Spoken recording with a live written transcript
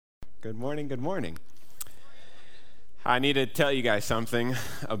Good morning, good morning. I need to tell you guys something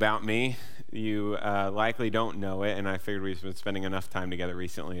about me. You likely don't know it, and I figured we've been spending enough time together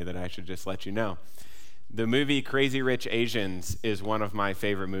recently that I should just let you know. The movie Crazy Rich Asians is one of my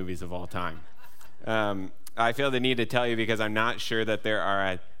favorite movies of all time. I feel the need to tell you because I'm not sure that there are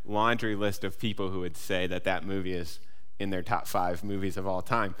a laundry list of people who would say that that movie is in their top 5 movies of all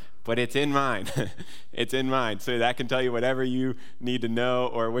time, but it's in mine. It's in mine. So that can tell you whatever you need to know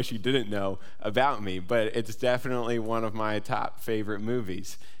or wish you didn't know about me, but it's definitely one of my top favorite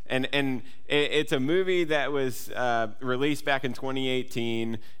movies. And it's a movie that was released back in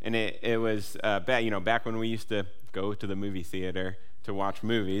 2018, and it was back when we used to go to the movie theater to watch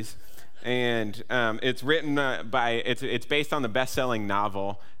movies. And it's written it's based on the best-selling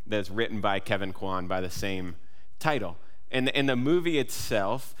novel that's written by Kevin Kwan by the same title. And the movie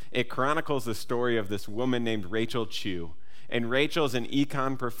itself, it chronicles the story of this woman named Rachel Chu. And Rachel's an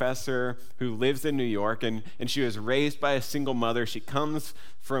econ professor who lives in New York, and she was raised by a single mother. She comes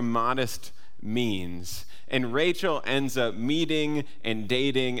from modest means. And Rachel ends up meeting and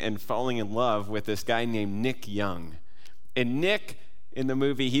dating and falling in love with this guy named Nick Young. And Nick, in the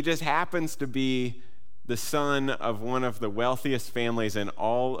movie, he just happens to be the son of one of the wealthiest families in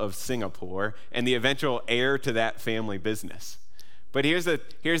all of Singapore and the eventual heir to that family business. But here's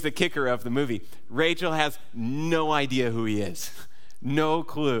the kicker of the movie. Rachel has no idea who he is. No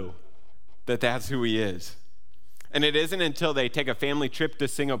clue that that's who he is. And it isn't until they take a family trip to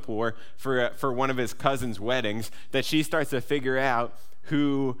Singapore for one of his cousin's weddings that she starts to figure out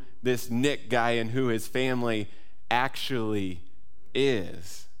who this Nick guy and who his family actually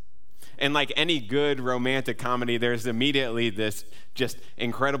is. And like any good romantic comedy, there's immediately this just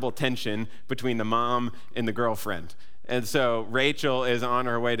incredible tension between the mom and the girlfriend. And so Rachel is on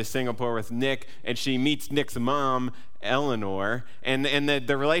her way to Singapore with Nick, and she meets Nick's mom, Eleanor, and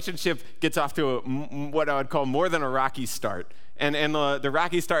the relationship gets off to what I would call more than a rocky start. And the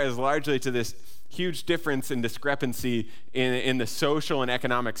rocky start is largely to this huge difference and discrepancy in the social and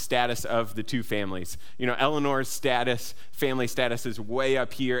economic status of the two families. You know, Eleanor's family status is way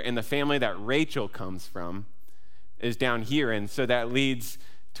up here, and the family that Rachel comes from is down here. And so that leads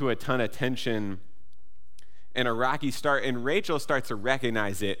to a ton of tension and a rocky start. And Rachel starts to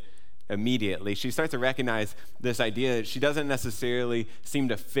recognize it immediately. She starts to recognize this idea that she doesn't necessarily seem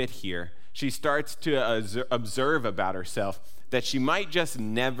to fit here. She starts to observe about herself that she might just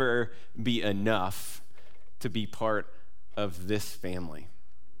never be enough to be part of this family.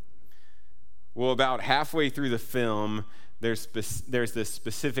 Well, about halfway through the film, there's this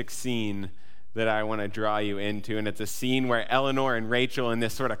specific scene that I want to draw you into, and it's a scene where Eleanor and Rachel, in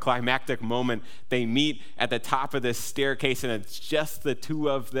this sort of climactic moment, they meet at the top of this staircase, and it's just the two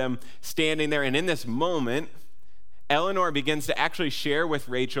of them standing there. And in this moment, Eleanor begins to actually share with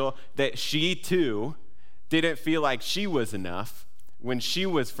Rachel that she too didn't feel like she was enough when she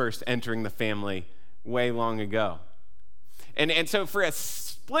was first entering the family way long ago. And so for a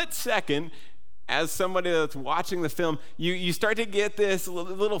split second, as somebody that's watching the film, you start to get this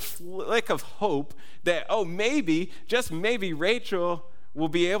little flick of hope that, oh, maybe, just maybe, Rachel will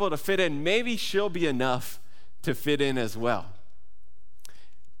be able to fit in. Maybe she'll be enough to fit in as well.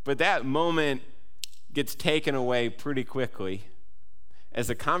 But that moment gets taken away pretty quickly as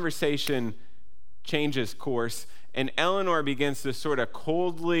the conversation changes course, and Eleanor begins to sort of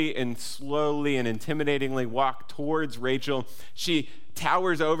coldly and slowly and intimidatingly walk towards Rachel. She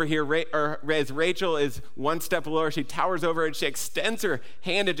towers over here, as Rachel is one step lower, she towers over and she extends her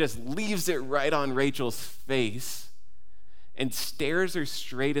hand and just leaves it right on Rachel's face and stares her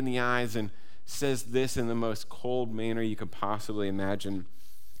straight in the eyes and says this in the most cold manner you could possibly imagine.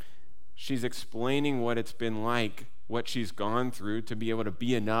 She's explaining what it's been like, what she's gone through to be able to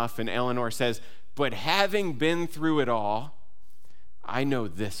be enough, and Eleanor says, but having been through it all, I know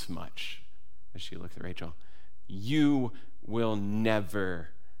this much, as she looks at Rachel, you will never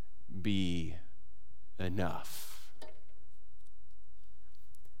be enough.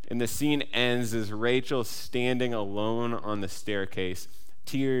 And the scene ends as Rachel standing alone on the staircase,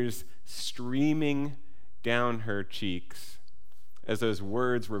 tears streaming down her cheeks as those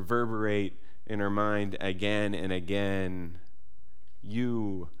words reverberate in her mind again and again.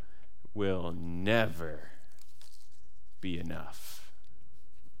 You will never be enough.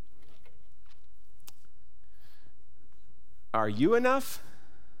 Are you enough?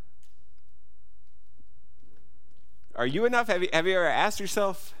 Are you enough? Have you ever asked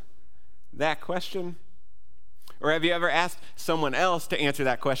yourself that question? Or have you ever asked someone else to answer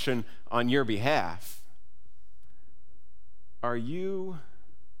that question on your behalf? Are you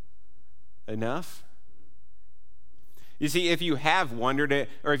enough? You see, if you have wondered it,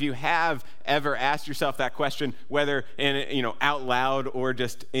 or if you have ever asked yourself that question, whether out loud or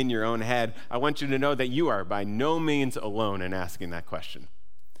just in your own head, I want you to know that you are by no means alone in asking that question.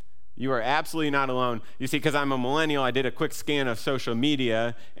 You are absolutely not alone. You see, because I'm a millennial, I did a quick scan of social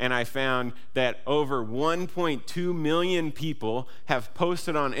media, and I found that over 1.2 million people have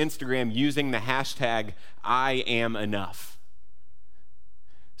posted on Instagram using the hashtag #IamEnough.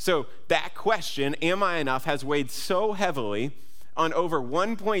 So that question, am I enough, has weighed so heavily on over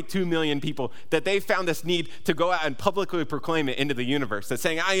 1.2 million people that they found this need to go out and publicly proclaim it into the universe. That's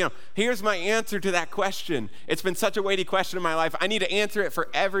saying, here's my answer to that question. It's been such a weighty question in my life. I need to answer it for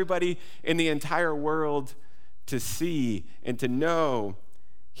everybody in the entire world to see and to know.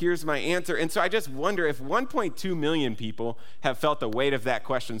 Here's my answer. And so I just wonder if 1.2 million people have felt the weight of that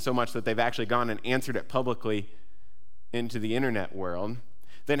question so much that they've actually gone and answered it publicly into the internet world,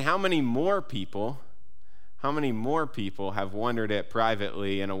 then how many more people have wondered it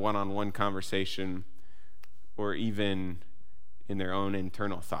privately in a one-on-one conversation or even in their own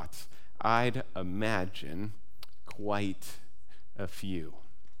internal thoughts? I'd imagine quite a few.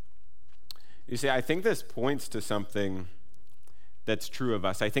 You see, I think this points to something that's true of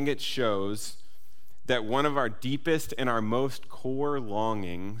us. I think it shows that one of our deepest and our most core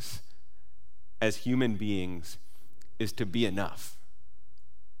longings as human beings is to be enough.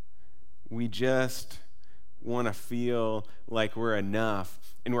 We just want to feel like we're enough,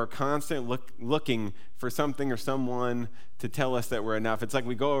 and we're constantly looking for something or someone to tell us that we're enough. It's like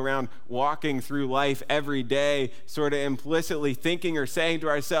we go around walking through life every day, sort of implicitly thinking or saying to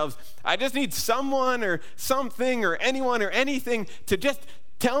ourselves, I just need someone or something or anyone or anything to just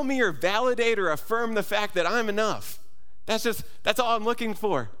tell me or validate or affirm the fact that I'm enough. That's all I'm looking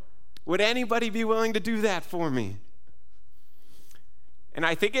for. Would anybody be willing to do that for me? And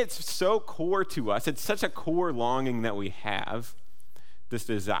I think it's so core to us. It's such a core longing that we have, this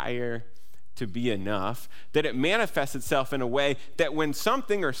desire to be enough, that it manifests itself in a way that when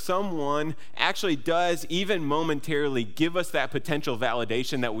something or someone actually does even momentarily give us that potential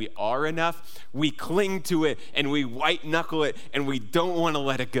validation that we are enough, we cling to it and we white knuckle it and we don't want to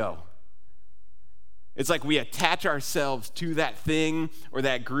let it go. It's like we attach ourselves to that thing or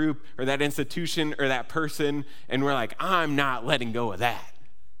that group or that institution or that person, and we're like, I'm not letting go of that.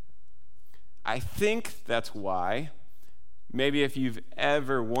 I think that's why, maybe if you've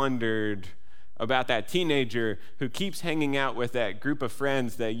ever wondered about that teenager who keeps hanging out with that group of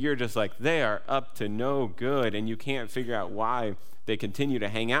friends that you're just like, they are up to no good, and you can't figure out why they continue to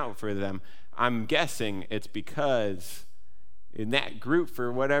hang out for them, I'm guessing it's because in that group,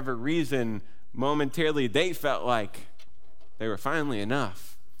 for whatever reason, momentarily they felt like they were finally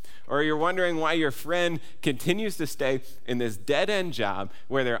enough. Or you're wondering why your friend continues to stay in this dead-end job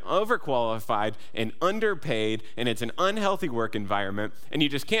where they're overqualified and underpaid and it's an unhealthy work environment, and you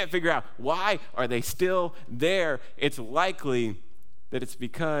just can't figure out why are they still there. It's likely that it's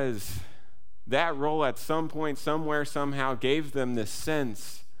because that role at some point, somewhere, somehow gave them this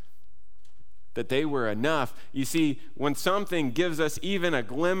sense that they were enough. You see, when something gives us even a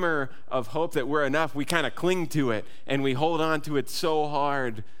glimmer of hope that we're enough, we kind of cling to it and we hold on to it so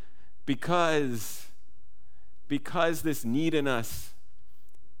hard because this need in us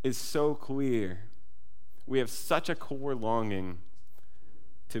is so clear. We have such a core longing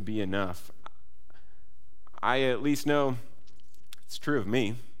to be enough. I at least know it's true of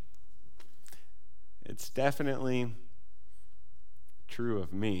me. It's definitely true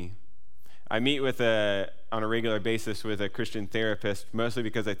of me. I meet on a regular basis with a Christian therapist, mostly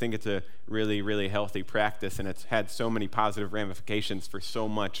because I think it's a really, really healthy practice, and it's had so many positive ramifications for so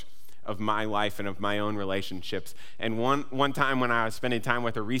much of my life and of my own relationships. And one time when I was spending time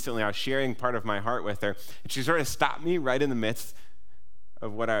with her recently, I was sharing part of my heart with her, and she sort of stopped me right in the midst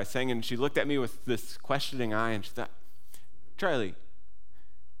of what I was saying, and she looked at me with this questioning eye, and she thought, Charlie,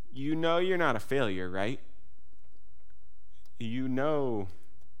 you know you're not a failure, right? You know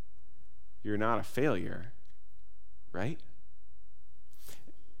you're not a failure, right?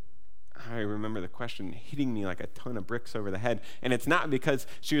 I remember the question hitting me like a ton of bricks over the head. And it's not because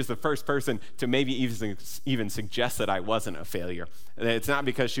she was the first person to maybe even suggest that I wasn't a failure. It's not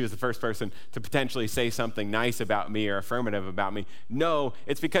because she was the first person to potentially say something nice about me or affirmative about me. No,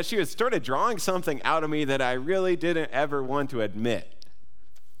 it's because she was sort of drawing something out of me that I really didn't ever want to admit.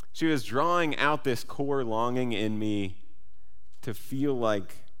 She was drawing out this core longing in me to feel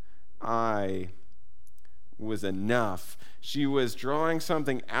like I was enough. She was drawing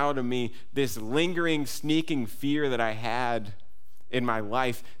something out of me, this lingering, sneaking fear that I had in my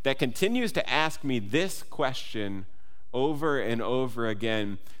life that continues to ask me this question over and over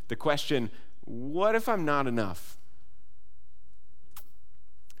again. The question, what if I'm not enough?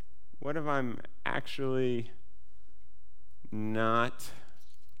 what if I'm actually not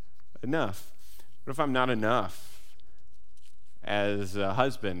enough? What if I'm not enough as a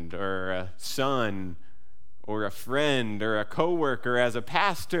husband or a son or a friend or a coworker, as a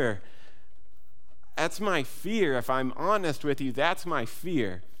pastor? That's my fear. If I'm honest with you, that's my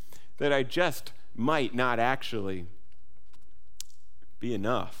fear, that I just might not actually be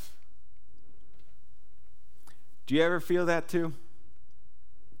enough. Do you ever feel that too?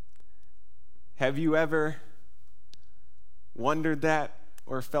 Have you ever wondered that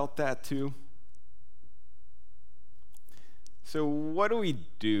or felt that too? So what do we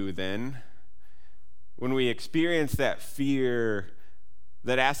do then when we experience that fear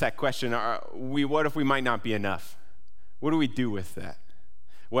that asks that question, what if we might not be enough? What do we do with that?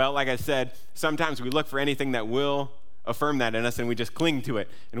 Well, like I said, sometimes we look for anything that will affirm that in us, and we just cling to it,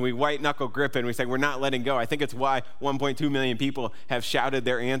 and we white-knuckle grip it, and we say, we're not letting go. I think it's why 1.2 million people have shouted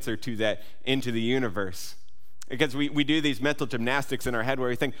their answer to that into the universe. Because we do these mental gymnastics in our head where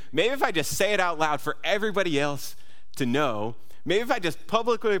we think, maybe if I just say it out loud for everybody else to know, maybe if I just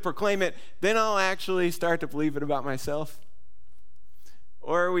publicly proclaim it, then I'll actually start to believe it about myself.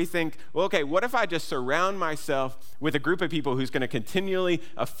 Or we think, well, okay, what if I just surround myself with a group of people who's going to continually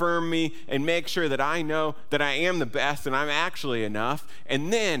affirm me and make sure that I know that I am the best and I'm actually enough,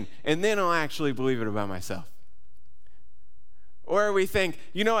 and then I'll actually believe it about myself. Or we think,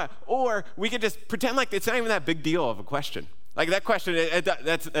 you know what, or we could just pretend like it's not even that big deal of a question. Like that question,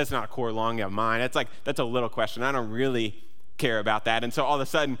 that's not a core longing of mine. That's a little question. I don't really care about that. And so all of a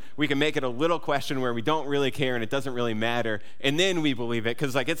sudden we can make it a little question where we don't really care and it doesn't really matter, and then we believe it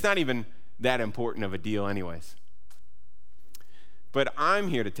because it's not even that important of a deal anyways. But I'm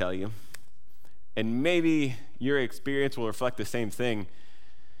here to tell you, and maybe your experience will reflect the same thing,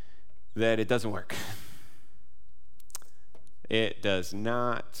 that it doesn't work. It does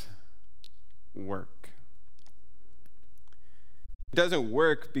not work. It doesn't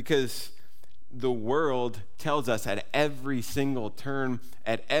work because the world tells us at every single turn,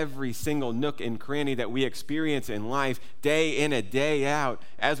 at every single nook and cranny that we experience in life, day in and day out,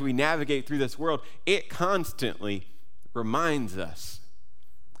 as we navigate through this world, it constantly reminds us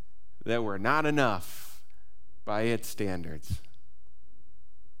that we're not enough by its standards,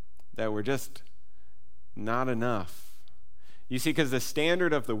 that we're just not enough. You see, because the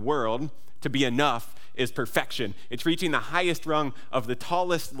standard of the world to be enough is perfection. It's reaching the highest rung of the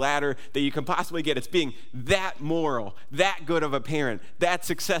tallest ladder that you can possibly get. It's being that moral, that good of a parent, that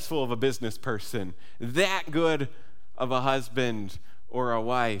successful of a business person, that good of a husband or a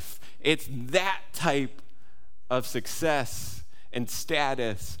wife. It's that type of success and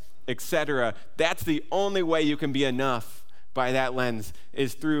status, etc. That's the only way you can be enough by that lens,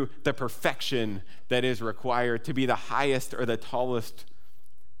 is through the perfection that is required to be the highest or the tallest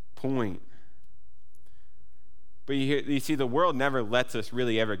point. But you see, the world never lets us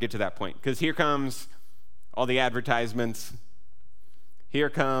really ever get to that point, because here comes all the advertisements, here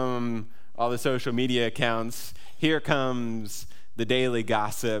come all the social media accounts, here comes the daily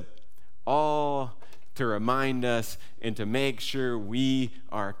gossip, all to remind us and to make sure we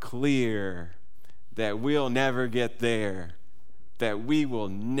are clear that we'll never get there, that we will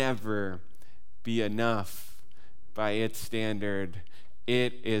never be enough by its standard.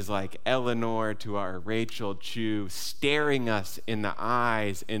 It is like Eleanor to our Rachel Chu, staring us in the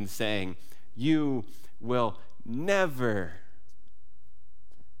eyes and saying, you will never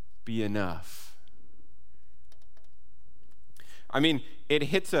be enough. I mean, it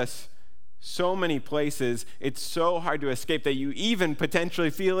hits us so many places. It's so hard to escape that you even potentially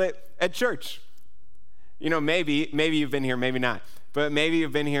feel it at church. You know, maybe you've been here, maybe not. But maybe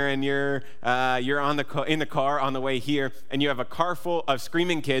you've been here and you're in the car on the way here, and you have a car full of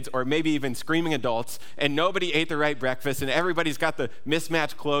screaming kids, or maybe even screaming adults, and nobody ate the right breakfast, and everybo's got the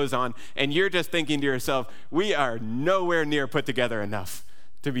mismatched clothes on, and you're just thinking to yourself, we are nowhere near put together enough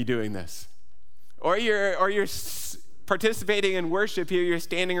to be doing this. Or you're participating in worship here, you're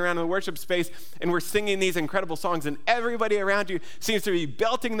standing around in the worship space, and we're singing these incredible songs, and everybody around you seems to be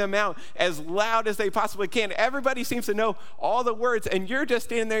belting them out as loud as they possibly can. Everybody seems to know all the words, and you're just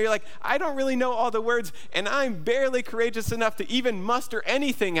standing there, you're like, I don't really know all the words, and I'm barely courageous enough to even muster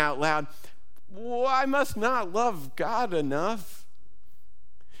anything out loud. Well, I must not love God enough.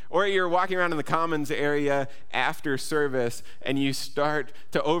 Or you're walking around in the commons area after service, and you start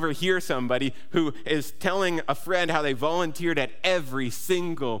to overhear somebody who is telling a friend how they volunteered at every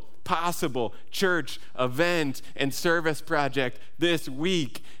single possible church event and service project this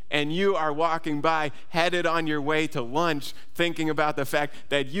week. And you are walking by, headed on your way to lunch, thinking about the fact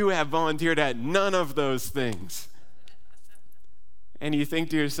that you have volunteered at none of those things. And you think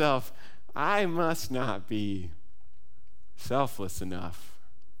to yourself, I must not be selfless enough.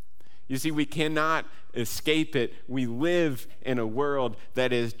 You see, we cannot escape it. We live in a world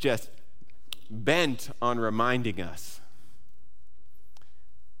that is just bent on reminding us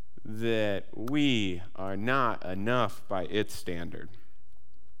that we are not enough by its standard.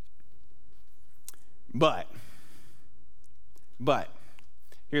 But,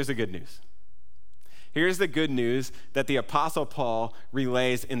 here's the good news. Here's the good news that the Apostle Paul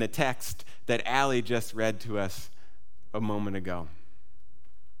relays in the text that Allie just read to us a moment ago.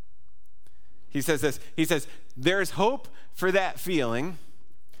 He says this, he says, there's hope for that feeling.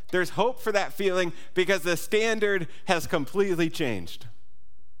 There's hope for that feeling because the standard has completely changed.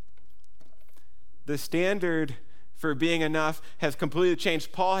 The standard for being enough has completely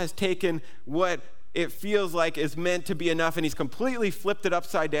changed. Paul has taken what it feels like is meant to be enough, and he's completely flipped it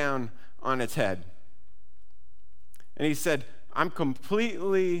upside down on its head. And he said, I'm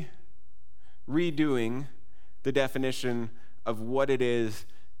completely redoing the definition of what it is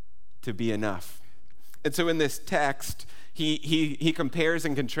to be enough. And so in this text, he compares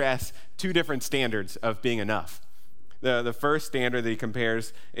and contrasts two different standards of being enough. The first standard that he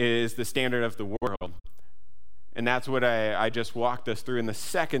compares is the standard of the world. And that's what I just walked us through. And the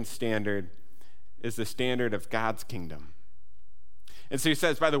second standard is the standard of God's kingdom. And so he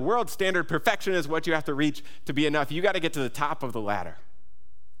says, by the world's standard, perfection is what you have to reach to be enough. You got to get to the top of the ladder.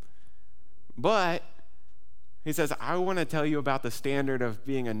 But he says, I want to tell you about the standard of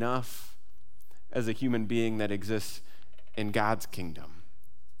being enough as a human being that exists in God's kingdom.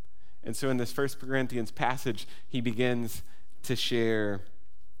 And so in this 1 Corinthians passage, he begins to share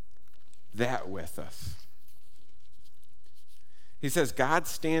that with us. He says, God's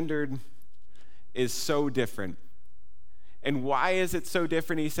standard is so different. And why is it so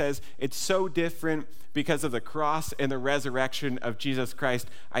different? He says, it's so different because of the cross and the resurrection of Jesus Christ.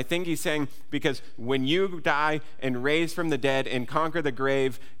 I think he's saying because when you die and raise from the dead and conquer the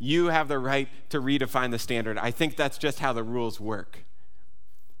grave, you have the right to redefine the standard. I think that's just how the rules work.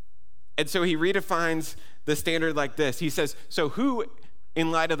 And so he redefines the standard like this. He says, so who, in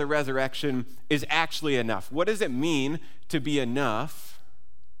light of the resurrection, is actually enough? What does it mean to be enough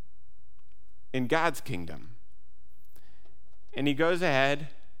in God's kingdom? And he goes ahead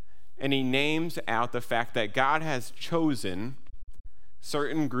and he names out the fact that God has chosen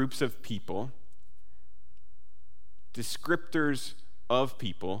certain groups of people, descriptors of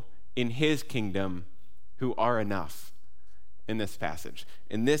people in his kingdom who are enough in this passage.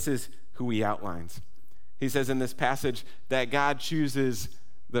 And this is who he outlines. He says in this passage that God chooses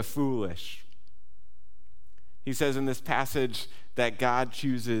the foolish. He says in this passage that God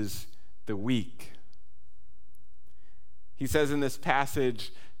chooses the weak. He says in this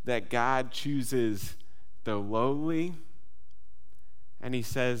passage that God chooses the lowly, and he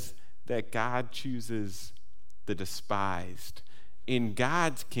says that God chooses the despised. In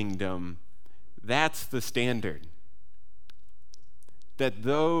God's kingdom, that's the standard. That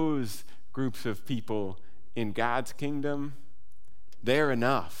those groups of people in God's kingdom, they're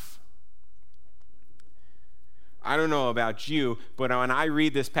enough. I don't know about you, but when I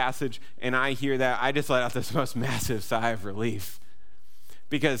read this passage and I hear that, I just let out this most massive sigh of relief.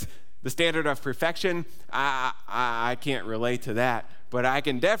 Because the standard of perfection, I can't relate to that, but I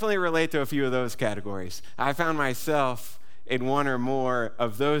can definitely relate to a few of those categories. I found myself in one or more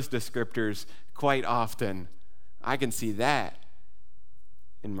of those descriptors quite often. I can see that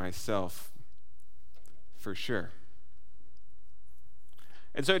in myself for sure.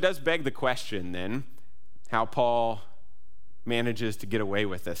 And so it does beg the question then, how Paul manages to get away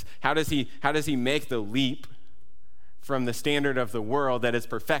with this. How does he make the leap from the standard of the world that is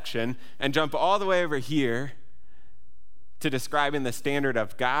perfection and jump all the way over here to describing the standard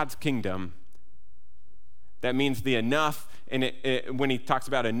of God's kingdom? That means the enough, and when he talks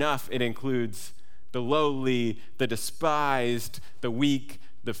about enough, it includes the lowly, the despised, the weak,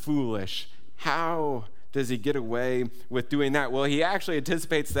 the foolish. How does he get away with doing that? Well, he actually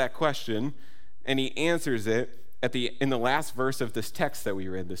anticipates that question, and he answers it in the last verse of this text that we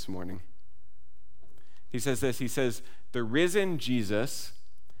read this morning. He says this, he says, the risen Jesus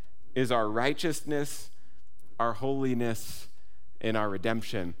is our righteousness, our holiness, and our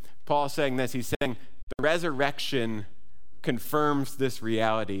redemption. Paul's saying this, he's saying the resurrection confirms this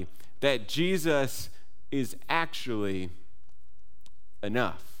reality, that Jesus is actually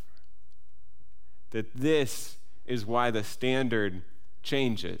enough. That this is why the standard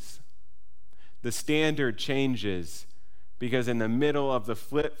changes. The standard changes because in the middle of the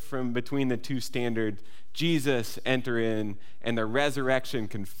flip from between the two standards, Jesus enters in, and the resurrection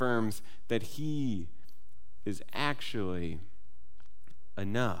confirms that he is actually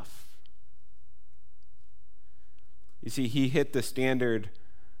enough. You see, he hit the standard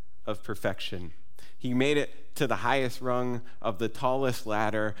of perfection. He made it to the highest rung of the tallest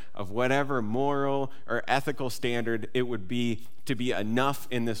ladder of whatever moral or ethical standard it would be to be enough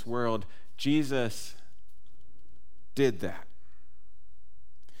in this world. Jesus did that.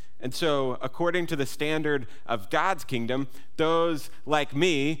 And so, according to the standard of God's kingdom, those like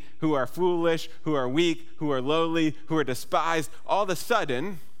me who are foolish, who are weak, who are lowly, who are despised, all of a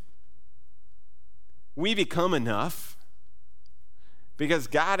sudden, we become enough because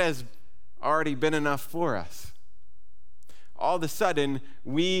God has already been enough for us. All of a sudden,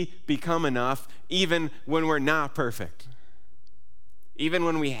 we become enough even when we're not perfect, even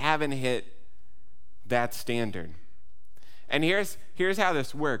when we haven't hit that standard. And here's how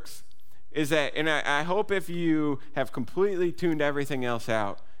this works, is that, and I hope if you have completely tuned everything else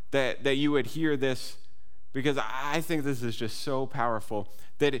out, that you would hear this, because I think this is just so powerful,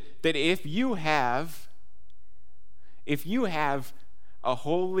 that if you have a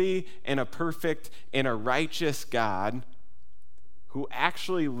holy and a perfect and a righteous God who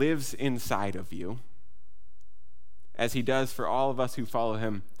actually lives inside of you, as he does for all of us who follow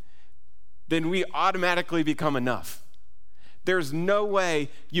him, then we automatically become enough. There's no way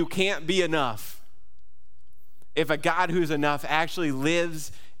you can't be enough if a God who's enough actually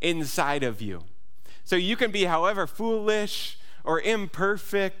lives inside of you. So you can be however foolish or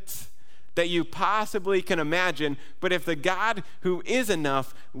imperfect that you possibly can imagine, but if the God who is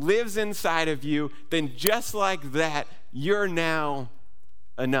enough lives inside of you, then just like that, you're now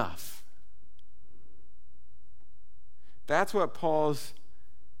enough. That's what Paul's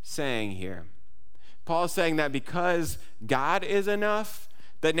saying here. Paul's saying that because God is enough,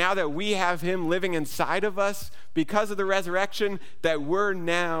 that now that we have him living inside of us, because of the resurrection, that we're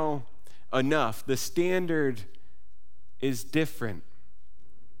now enough. The standard is different.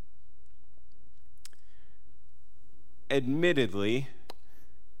 Admittedly,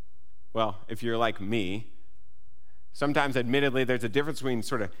 well, if you're like me, sometimes admittedly there's a difference between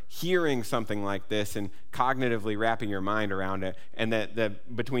sort of hearing something like this and cognitively wrapping your mind around it, and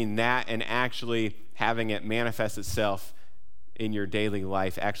that between that and actually having it manifest itself in your daily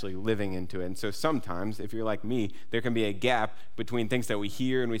life, actually living into it. And so sometimes, if you're like me, there can be a gap between things that we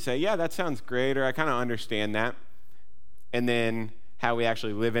hear and we say, yeah, that sounds great, or I kind of understand that, and then how we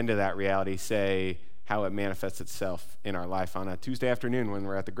actually live into that reality, say, how it manifests itself in our life on a Tuesday afternoon when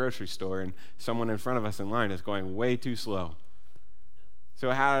we're at the grocery store and someone in front of us in line is going way too slow.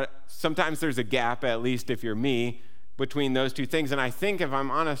 So sometimes there's a gap, at least if you're me, between those two things. And I think, if I'm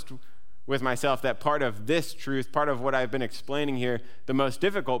honest with myself, that part of this truth, part of what I've been explaining here, the most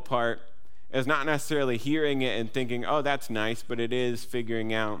difficult part is not necessarily hearing it and thinking, oh, that's nice, but it is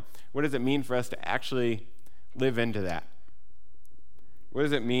figuring out, what does it mean for us to actually live into that? What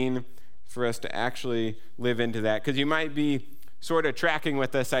does it mean for us to actually live into that? Because you might be sort of tracking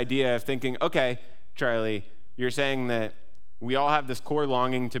with this idea of thinking, okay, Charlie, you're saying that we all have this core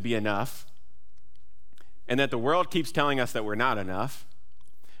longing to be enough, and that the world keeps telling us that we're not enough,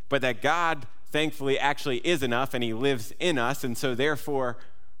 but that God, thankfully, actually is enough, and he lives in us, and so therefore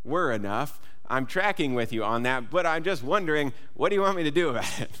we're enough. I'm tracking with you on that, but I'm just wondering, what do you want me to do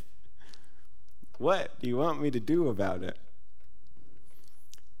about it? What do you want me to do about it?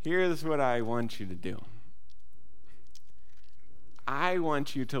 Here's what I want you to do. I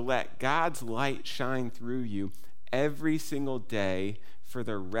want you to let God's light shine through you every single day for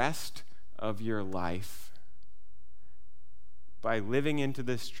the rest of your life by living into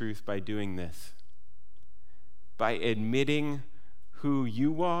this truth, by doing this, by admitting who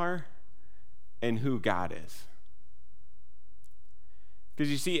you are and who God is.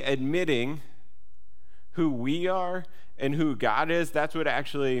 Because you see, admitting who we are and who God is, that's what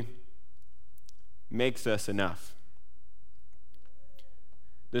actually makes us enough.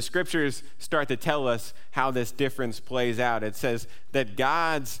 The scriptures start to tell us how this difference plays out. It says that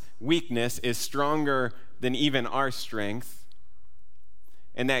God's weakness is stronger than even our strength,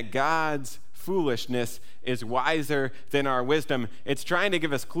 and that God's foolishness is wiser than our wisdom. It's trying to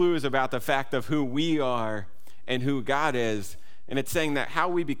give us clues about the fact of who we are and who God is. And it's saying that how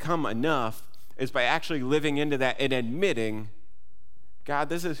we become enough is by actually living into that and admitting, God,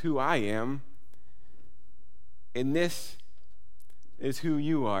 this is who I am, and this is who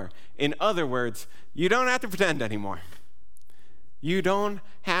you are. In other words, you don't have to pretend anymore. You don't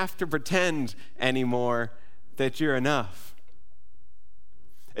have to pretend anymore that you're enough.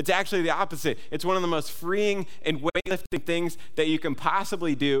 It's actually the opposite. It's one of the most freeing and weightlifting things that you can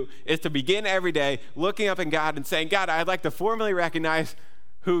possibly do, is to begin every day looking up in God and saying, God, I'd like to formally recognize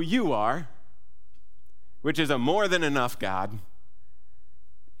who you are, which is a more than enough God,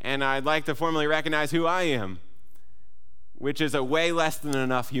 and I'd like to formally recognize who I am, which is a way less than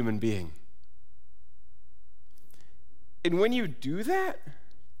enough human being. And when you do that,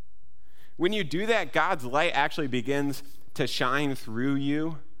 God's light actually begins to shine through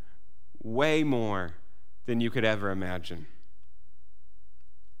you way more than you could ever imagine.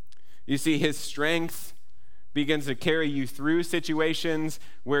 You see, his strength begins to carry you through situations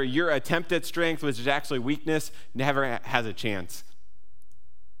where your attempt at strength, which is actually weakness, never has a chance.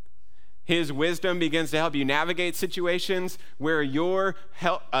 His wisdom begins to help you navigate situations where your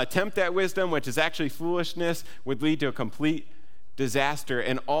attempt at wisdom, which is actually foolishness, would lead to a complete disaster.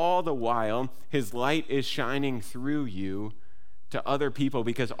 And all the while, his light is shining through you to other people,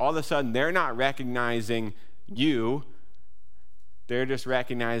 because all of a sudden they're not recognizing you, they're just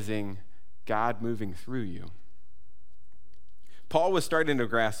recognizing God moving through you. Paul was starting to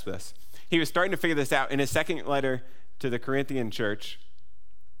grasp this. He was starting to figure this out. In his second letter to the Corinthian church,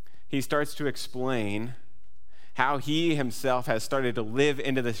 he starts to explain how he himself has started to live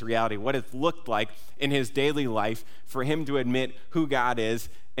into this reality, what it's looked like in his daily life for him to admit who God is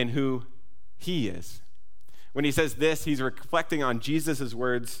and who he is. When he says this, he's reflecting on Jesus'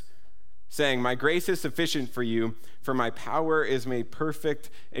 words, saying, "My grace is sufficient for you, for my power is made perfect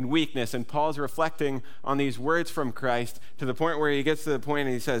in weakness." And Paul's reflecting on these words from Christ to the point where he gets to the point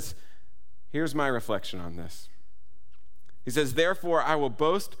and he says, here's my reflection on this. He says, "Therefore I will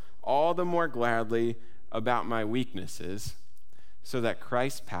boast all the more gladly about my weaknesses, so that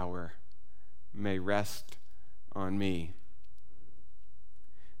Christ's power may rest on me."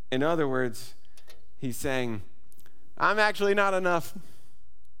 In other words, he's saying, I'm actually not enough.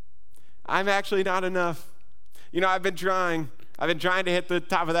 I'm actually not enough. You know, I've been trying to hit the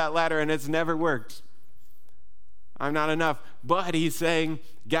top of that ladder, and it's never worked. I'm not enough. But he's saying,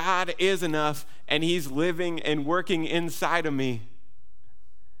 God is enough, and he's living and working inside of me.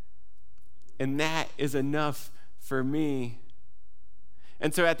 And that is enough for me.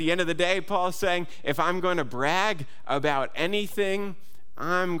 And so at the end of the day, Paul's saying, if I'm going to brag about anything,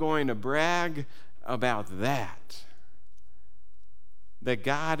 I'm going to brag about that. That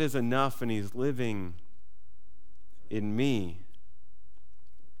God is enough and he's living in me.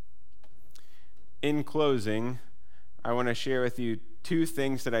 In closing, I want to share with you two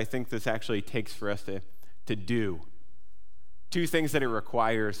things that I think this actually takes for us to do. Two things that it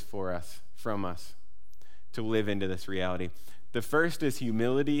requires from us to live into this reality. The first is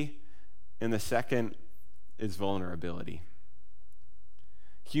humility, and the second is vulnerability.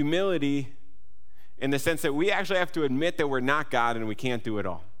 Humility in the sense that we actually have to admit that we're not God and we can't do it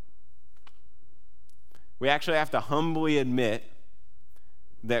all. We actually have to humbly admit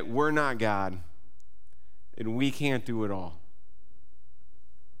that we're not God and we can't do it all.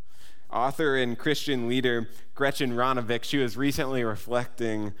 Author and Christian leader Gretchen Ronovich, she was recently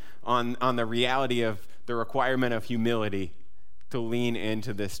reflecting on the reality of the requirement of humility to lean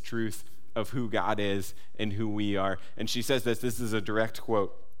into this truth of who God is and who we are. And she says this is a direct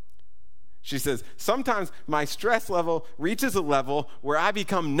quote. She says, "Sometimes my stress level reaches a level where I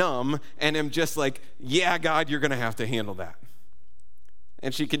become numb and am just like, yeah, God, you're going to have to handle that."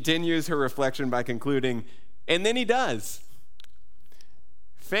 And she continues her reflection by concluding, and then he does.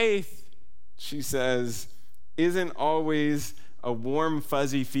 Faith, she says, isn't always a warm,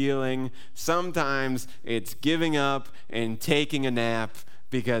 fuzzy feeling. Sometimes it's giving up and taking a nap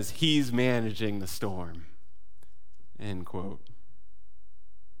because he's managing the storm. End quote.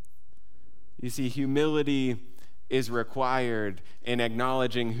 You see, humility is required in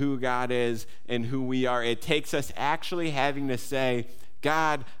acknowledging who God is and who we are. It takes us actually having to say,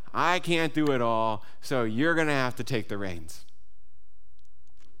 God, I can't do it all, so you're going to have to take the reins.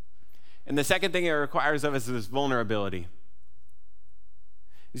 And the second thing it requires of us is vulnerability.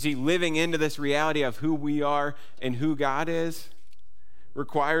 You see, living into this reality of who we are and who God is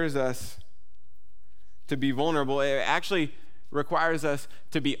requires us to be vulnerable. It actually requires us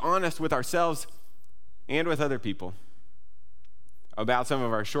to be honest with ourselves and with other people about some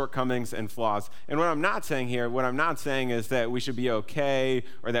of our shortcomings and flaws. And what I'm not saying is that we should be okay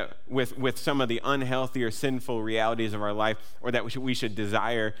or that with some of the unhealthy or sinful realities of our life, or that we should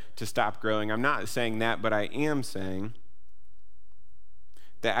desire to stop growing. I'm not saying that, but I am saying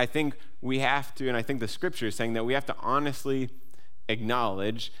that I think we have to, and I think the scripture is saying that we have to honestly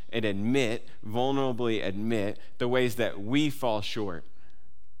acknowledge and vulnerably admit the ways that we fall short.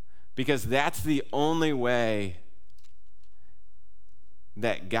 Because that's the only way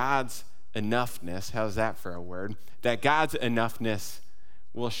that God's enoughness, how's that for a word? That God's enoughness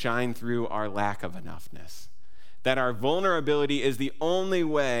will shine through our lack of enoughness. That our vulnerability is the only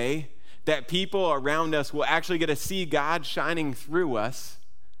way that people around us will actually get to see God shining through us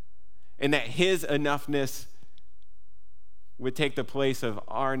and that his enoughness would take the place of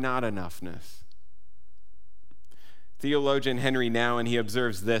our not enoughness. Theologian Henry Nouwen, he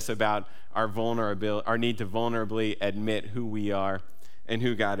observes this about our vulnerability, our need to vulnerably admit who we are and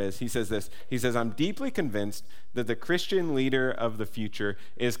who God is. He says this, he says, I'm deeply convinced that the Christian leader of the future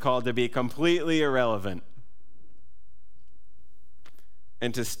is called to be completely irrelevant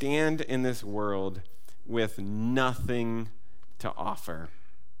and to stand in this world with nothing to offer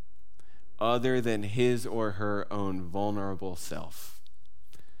other than his or her own vulnerable self.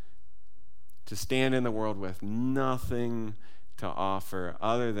 To stand in the world with nothing to offer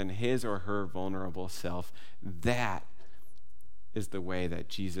other than his or her vulnerable self. That is the way that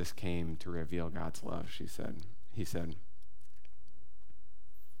Jesus came to reveal God's love, he said. He's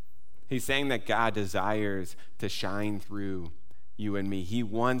saying that God desires to shine through you and me. He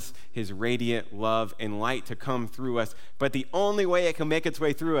wants his radiant love and light to come through us, but the only way it can make its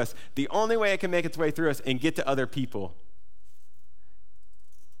way through us, and get to other people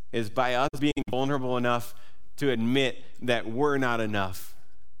is by us being vulnerable enough to admit that we're not enough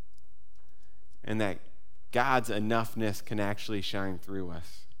and that God's enoughness can actually shine through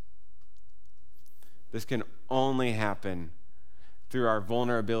us. This can only happen through our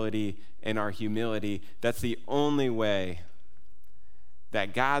vulnerability and our humility. That's the only way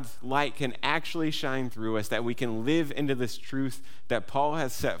that God's light can actually shine through us, that we can live into this truth that Paul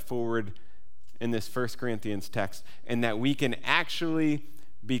has set forward in this 1 Corinthians text, and that we can actually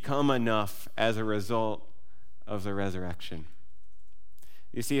become enough as a result of the resurrection.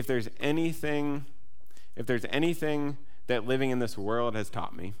 You see, if there's anything that living in this world has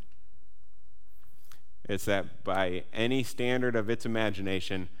taught me, it's that by any standard of its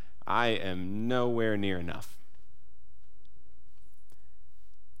imagination, I am nowhere near enough.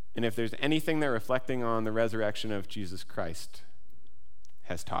 And if there's anything that reflecting on the resurrection of Jesus Christ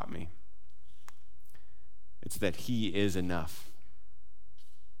has taught me, it's that he is enough.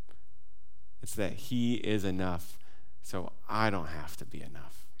 It's that he is enough, so I don't have to be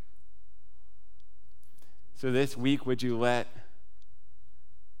enough. So this week, would you let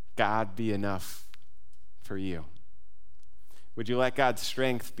God be enough for you? Would you let God's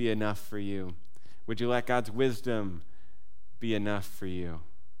strength be enough for you? Would you let God's wisdom be enough for you?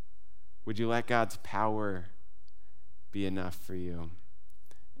 Would you let God's power be enough for you?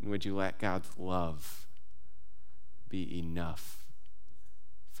 And would you let God's love be enough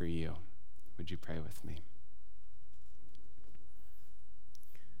for you? Would you pray with me?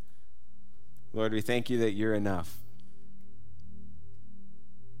 Lord, we thank you that you're enough.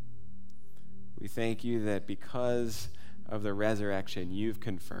 We thank you that because of the resurrection, you've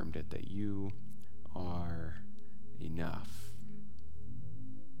confirmed it, that you are enough.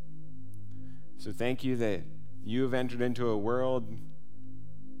 So thank you that you have entered into a world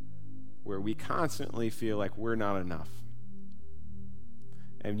where we constantly feel like we're not enough.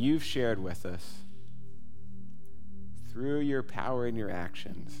 And you've shared with us, through your power and your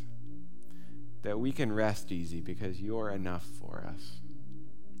actions, that we can rest easy because you're enough for us.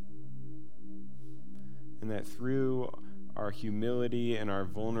 And that through our humility and our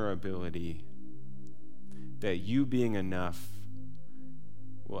vulnerability, that you being enough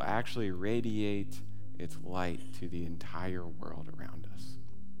will actually radiate its light to the entire world around us.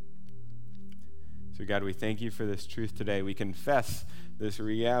 So God, we thank you for this truth today. We confess this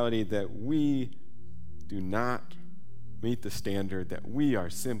reality that we do not meet the standard, that we are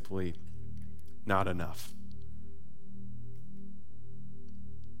simply not enough.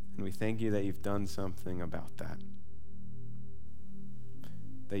 And we thank you that you've done something about that.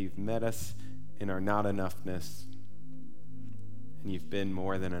 That you've met us in our not enoughness, and you've been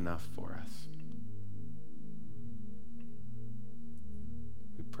more than enough for us.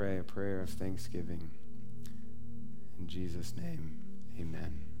 We pray a prayer of thanksgiving. In Jesus' name,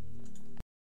 amen.